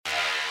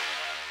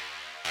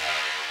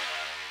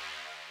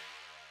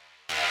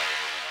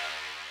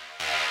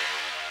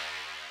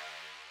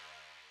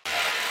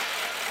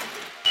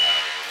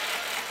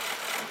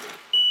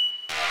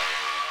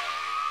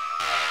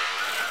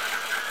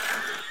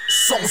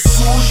Som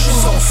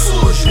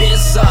sujo,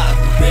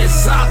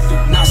 pesado,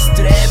 nas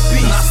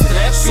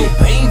trap, sou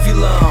bem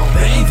vilão,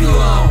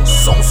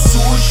 som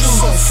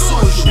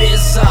sujo,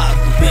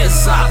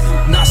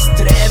 pesado, nas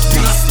trap,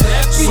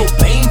 sou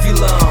bem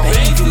vilão,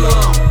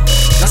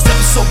 nas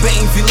trap sou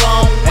bem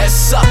vilão,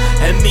 essa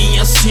é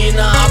minha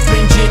sina,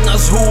 aprendi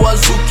nas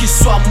ruas o que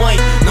sua mãe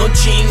não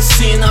te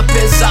ensina,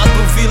 pesado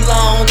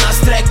vilão, nas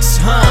tracks,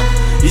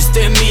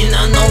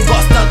 extermina, não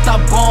gosta, tá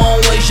bom,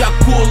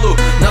 ejaculo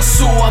na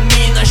sua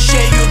mina,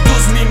 cheio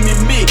dos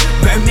mimimi,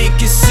 verme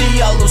que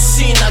se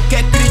alucina,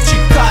 quer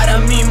criticar a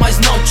mim, mas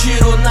não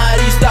tira o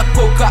nariz da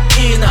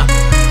cocaína.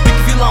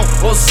 Big vilão,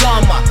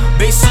 Osama,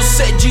 bem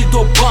sucedido,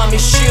 Obama,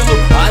 estilo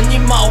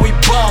animal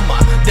Ibama,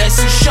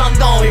 desce o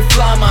Xandão,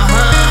 inflama,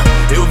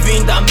 eu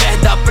vim da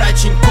merda pra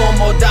te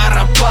incomodar,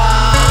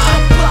 rapá,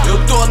 eu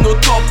tô no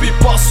topo e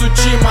posso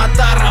te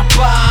matar,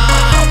 rapá,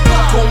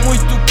 com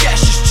muito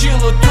cash,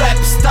 estilo trap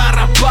star,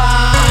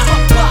 rapá,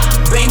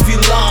 bem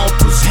vilão,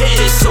 pros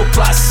haters sou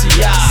classe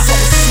A.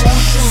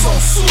 Som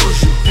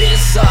sujo,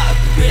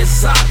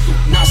 pesado,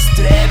 nas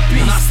trap,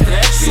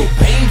 sou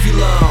bem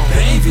vilão,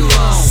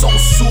 som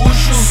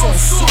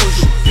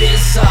sujo,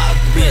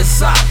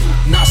 pesado,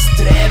 nas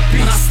trap,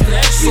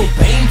 sou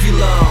bem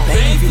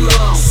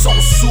vilão, som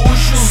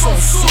sujo,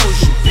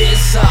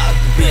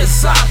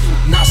 pesado,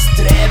 nas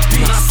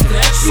trap,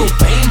 sou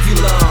bem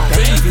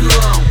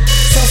vilão.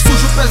 Som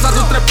sujo,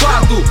 pesado,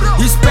 trepado,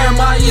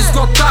 esperma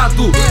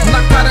esgotado,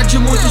 na cara de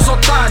muitos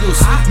otários,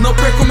 não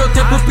perco meu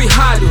tempo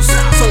pirralhos,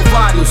 são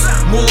vários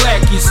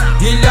moleques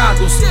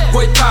ilhados,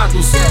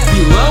 coitados,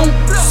 vilão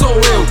sou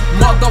eu,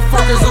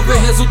 motherfuckers não vê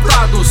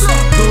resultados,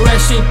 do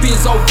Rest in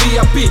Peace ao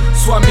VIP,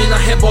 sua mina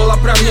rebola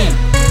pra mim,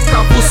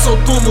 cabo seu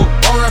túmulo,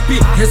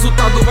 RIP,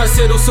 resultado vai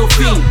ser o seu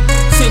fim,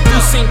 sem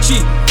tu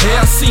sentir, é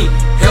assim,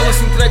 ela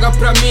se entrega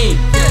pra mim,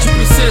 de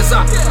princesa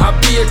a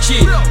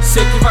Beat,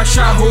 sei que vai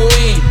achar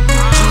ruim,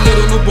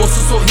 dinheiro no bolso,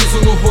 sorriso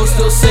no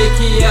rosto, eu sei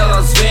que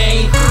elas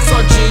vêm,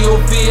 só de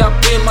ouvir a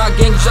prima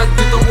gang já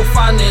gritam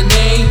ufa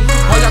neném,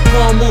 olha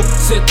como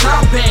cê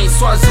tá bem,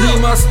 suas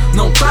rimas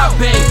não tá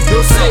bem,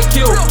 eu sei que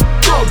eu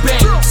tô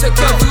bem, cê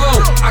quer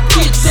vilão,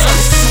 aqui tem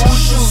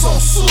som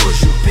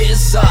sujo,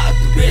 pesado,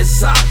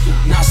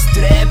 nas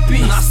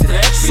trap,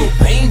 sou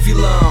bem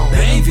vilão,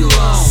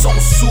 som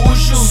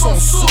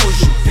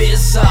sujo,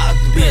 pesado,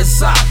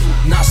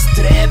 nas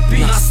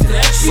trap,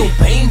 sou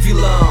bem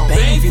vilão.